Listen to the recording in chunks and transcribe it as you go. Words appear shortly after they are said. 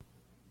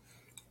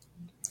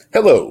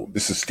Hello,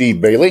 this is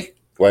Steve Bailey.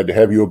 Glad to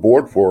have you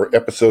aboard for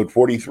episode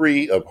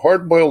 43 of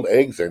Hard Boiled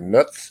Eggs and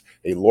Nuts,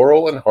 a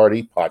Laurel and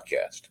Hardy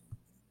podcast.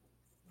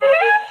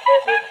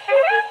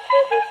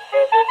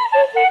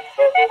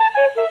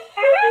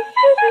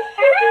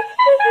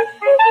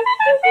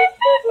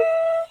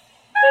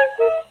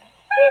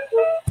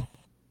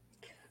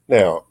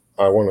 Now,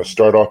 I want to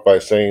start off by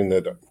saying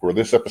that for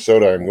this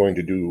episode, I'm going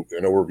to do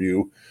an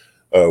overview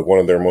of one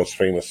of their most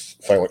famous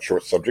silent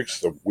short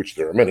subjects, of which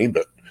there are many,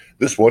 but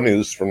this one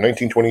is from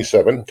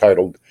 1927,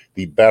 titled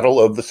The Battle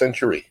of the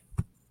Century.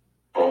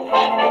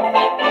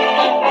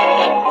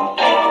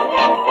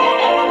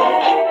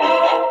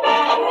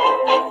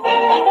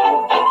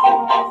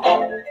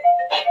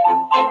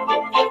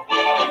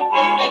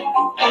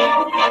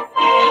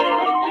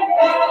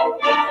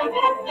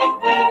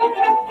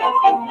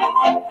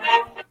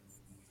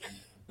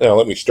 Now,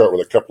 let me start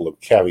with a couple of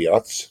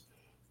caveats.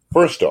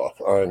 First off,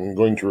 I'm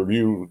going to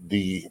review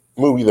the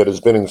movie that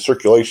has been in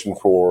circulation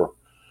for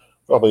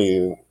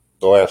probably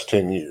the last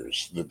 10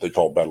 years that they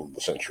call Battle of the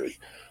Century.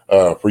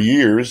 For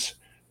years,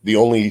 the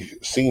only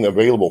scene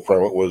available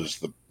from it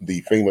was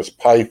the famous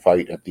pie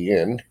fight at the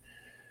end.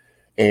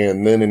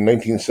 And then in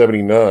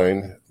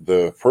 1979,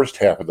 the first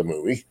half of the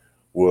movie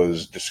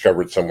was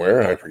discovered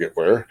somewhere, I forget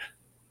where.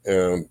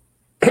 And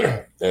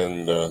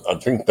I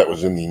think that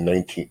was in the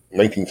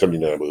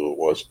 1979, I believe it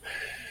was.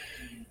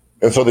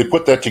 And so they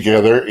put that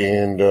together,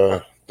 and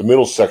the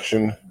middle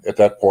section at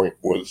that point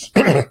was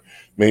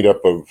made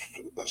up of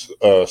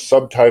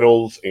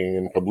subtitles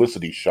and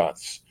publicity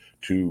shots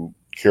to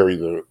carry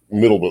the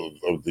middle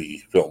of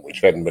the film, which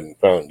hadn't been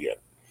found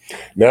yet.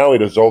 Now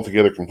it is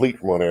altogether complete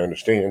from what I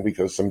understand,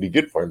 because somebody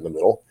did find the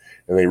middle,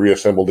 and they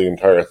reassembled the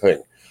entire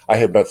thing. I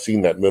have not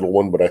seen that middle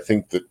one, but I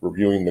think that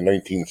reviewing the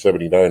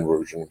 1979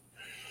 version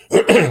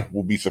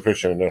will be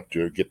sufficient enough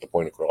to get the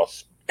point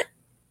across.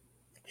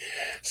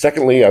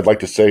 Secondly, I'd like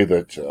to say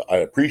that I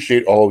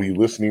appreciate all of you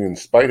listening, in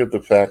spite of the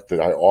fact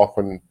that I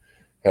often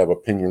have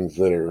opinions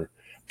that are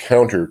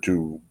counter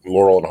to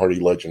Laurel and Hardy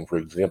legend. For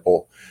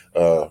example,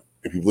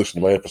 if you've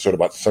listened to my episode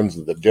about Sons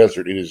of the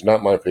Desert, it is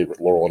not my favorite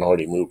Laurel and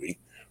Hardy movie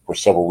for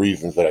several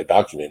reasons that I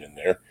document in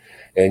there,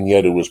 and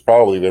yet it was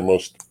probably their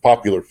most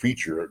popular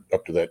feature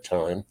up to that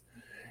time,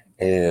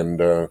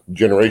 and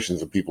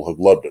generations of people have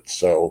loved it.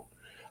 So,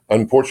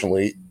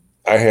 unfortunately,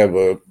 I have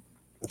a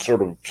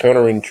sort of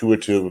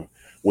counterintuitive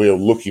way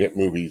of looking at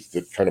movies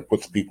that kind of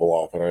puts people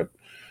off, and I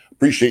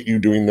appreciate you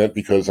doing that,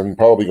 because I'm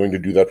probably going to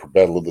do that for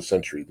Battle of the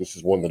Century. This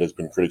is one that has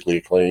been critically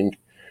acclaimed,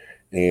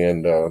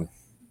 and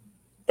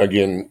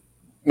again,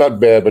 not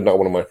bad, but not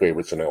one of my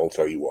favorites, and I will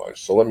tell you why.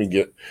 So let me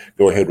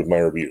go ahead with my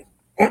review.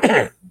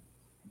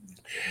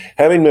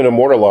 Having been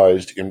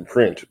immortalized in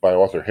print by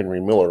author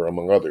Henry Miller,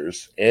 among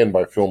others, and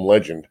by film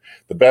legend,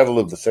 The Battle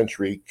of the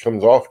Century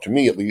comes off, to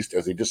me at least,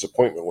 as a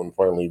disappointment when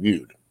finally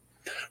viewed.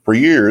 For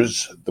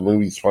years, the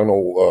movie's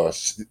final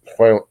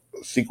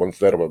sequence,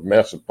 that of a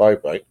massive pie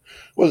fight,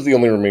 was the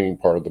only remaining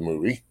part of the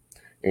movie.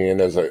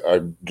 And as I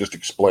just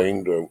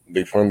explained,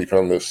 they finally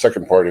found the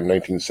second part in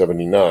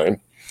 1979.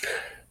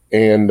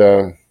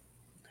 And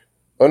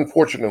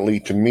unfortunately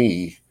to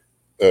me,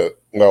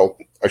 well,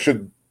 I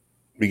should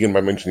begin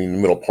by mentioning the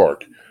middle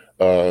part.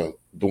 The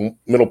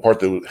middle part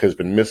that has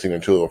been missing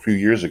until a few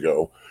years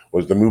ago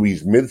was the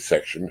movie's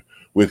midsection,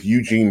 with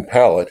Eugene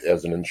Pallett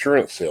as an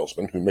insurance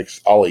salesman who makes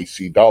Ollie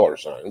see dollar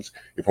signs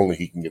if only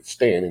he can get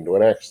Stan into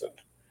an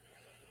accident.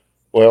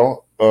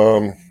 Well,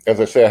 as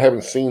I say, I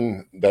haven't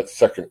seen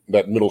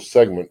that middle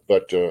segment,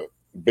 but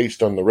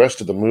based on the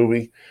rest of the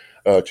movie,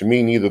 to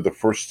me, neither the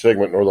first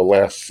segment nor the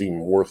last seem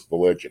worth the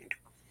legend.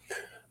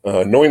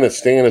 Knowing that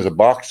Stan is a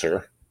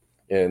boxer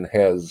and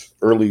has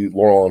early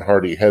Laurel and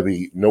Hardy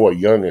heavy Noah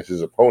Young as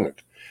his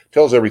opponent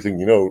tells everything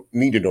you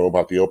need to know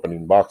about the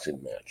opening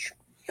boxing match.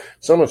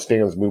 Some of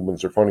Stan's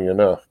movements are funny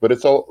enough, but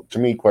it's all, to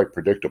me, quite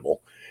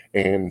predictable,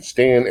 and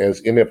Stan as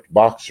inept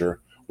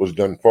boxer was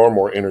done far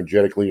more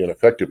energetically and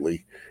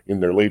effectively in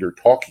their later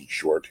talkie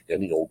short,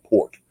 Any Old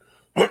Port.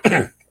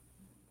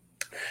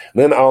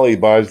 Then Ollie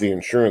buys the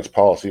insurance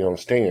policy on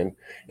Stan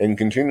and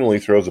continually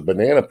throws a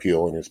banana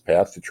peel in his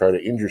path to try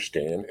to injure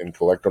Stan and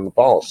collect on the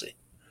policy.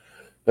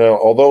 Now,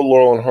 although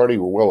Laurel and Hardy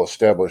were well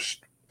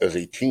established as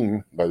a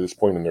team by this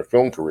point in their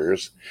film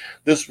careers,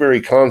 this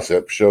very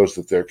concept shows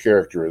that their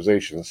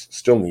characterizations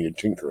still needed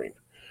tinkering.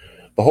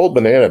 The whole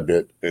banana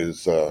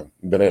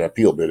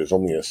peel bit is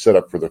only a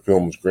setup for the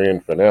film's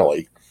grand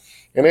finale,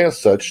 and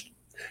as such,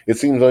 it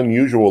seems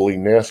unusually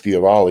nasty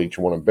of Ollie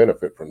to want to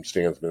benefit from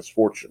Stan's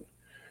misfortune.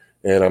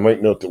 And I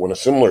might note that when a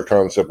similar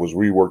concept was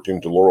reworked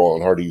into Laurel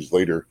and Hardy's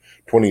later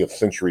 20th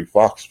Century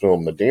Fox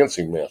film, The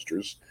Dancing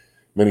Masters,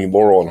 many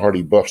Laurel and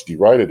Hardy buffs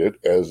derided it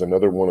as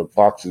another one of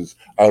Fox's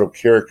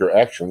out-of-character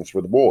actions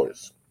for the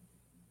boys.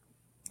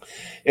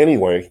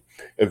 Anyway,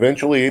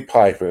 eventually a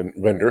pie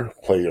vendor,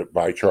 played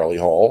by Charlie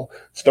Hall,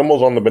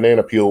 stumbles on the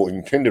banana peel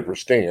intended for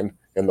Stan,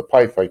 and the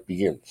pie fight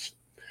begins.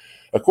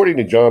 According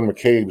to John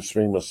McCabe's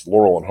famous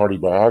Laurel and Hardy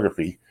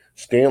biography,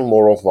 Stan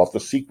Laurel thought the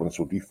sequence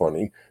would be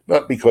funny,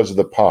 not because of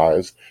the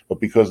pies, but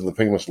because of the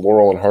famous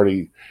Laurel and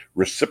Hardy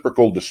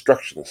reciprocal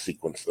destruction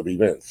sequence of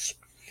events,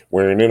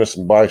 where an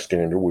innocent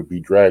bystander would be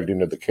dragged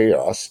into the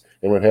chaos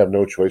and would have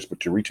no choice but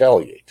to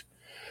retaliate.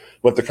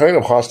 But the kind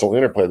of hostile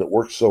interplay that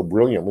worked so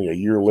brilliantly a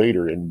year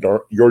later in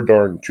Your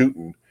Darn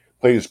Tootin'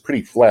 plays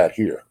pretty flat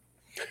here.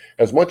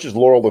 As much as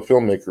Laurel the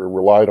filmmaker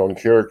relied on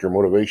character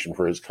motivation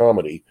for his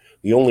comedy,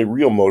 the only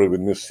real motive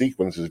in this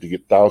sequence is to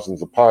get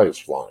thousands of pies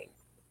flying.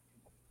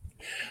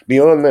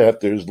 Beyond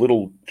that, there's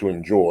little to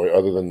enjoy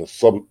other than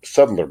the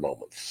subtler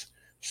moments.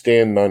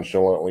 Stan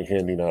nonchalantly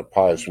handing out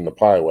pies from the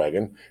pie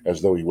wagon,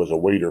 as though he was a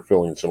waiter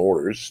filling some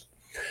orders.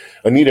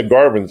 Anita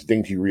Garvin's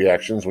dainty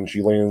reactions when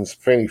she lands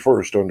fanny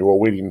first onto a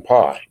waiting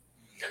pie.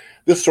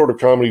 This sort of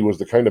comedy was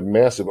the kind of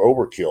massive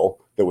overkill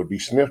that would be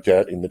sniffed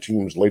at in the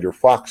team's later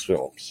Fox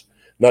films,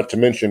 not to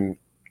mention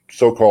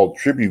so-called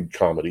tribute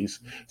comedies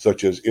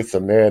such as It's a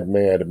Mad,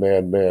 Mad,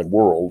 Mad, Mad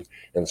World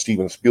and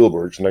Steven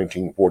Spielberg's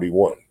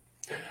 1941.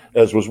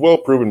 As was well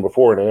proven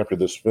before and after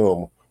this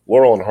film,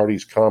 Laurel and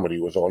Hardy's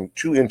comedy was on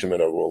too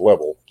intimate of a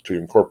level to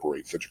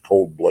incorporate such a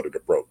cold-blooded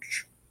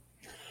approach.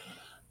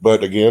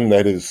 But again,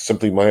 that is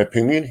simply my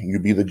opinion. You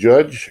be the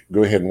judge.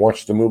 Go ahead and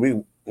watch the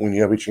movie when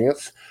you have a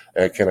chance.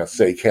 I cannot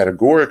say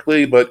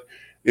categorically, but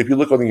if you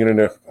look on the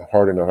internet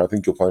hard enough, I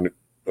think you'll find it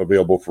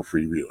available for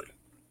free viewing.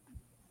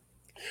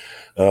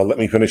 Let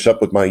me finish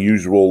up with my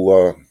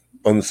usual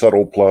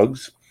unsubtle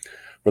plugs.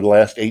 For the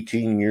last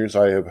 18 years,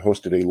 I have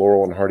hosted a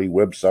Laurel and Hardy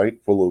website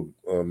full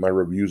of my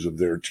reviews of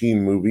their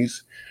teen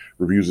movies,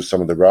 reviews of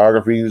some of their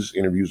biographies,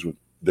 interviews with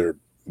their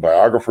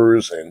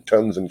biographers, and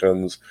tons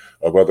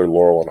of other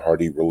Laurel and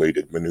Hardy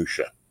related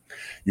minutia.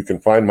 You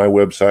can find my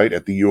website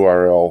at the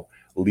URL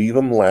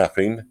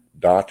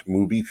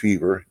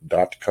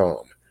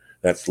leaveemlaughing.moviefever.com.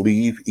 That's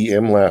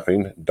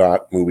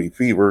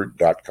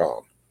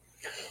leaveemlaughing.moviefever.com.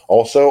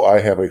 Also, I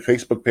have a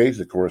Facebook page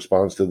that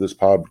corresponds to this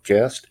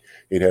podcast.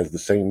 It has the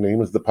same name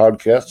as the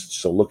podcast,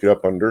 so look it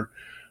up under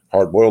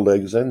Hard-Boiled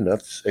Eggs and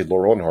Nuts, a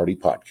Laurel and Hardy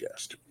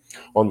podcast.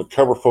 On the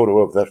cover photo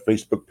of that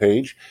Facebook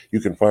page, you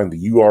can find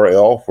the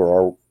URL for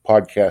our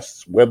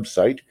podcast's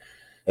website,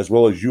 as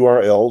well as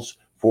URLs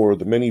for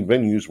the many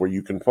venues where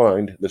you can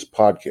find this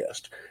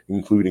podcast,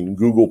 including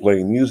Google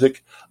Play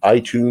Music,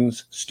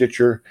 iTunes,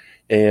 Stitcher,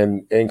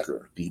 and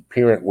Anchor, the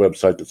parent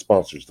website that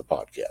sponsors the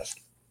podcast.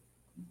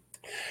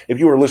 If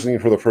you are listening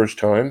for the first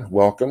time,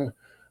 welcome.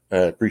 I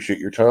appreciate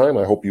your time.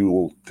 I hope you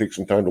will take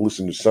some time to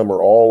listen to some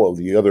or all of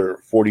the other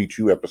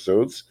 42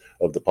 episodes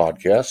of the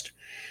podcast.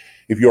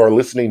 If you are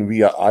listening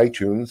via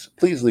iTunes,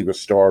 please leave a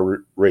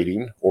star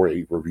rating or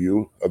a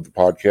review of the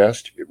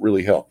podcast. It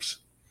really helps.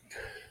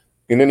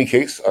 In any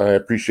case, I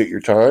appreciate your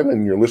time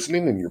and your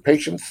listening and your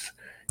patience,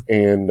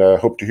 and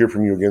hope to hear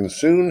from you again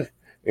soon.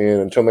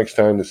 And until next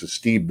time, this is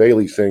Steve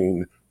Bailey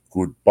saying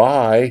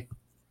goodbye.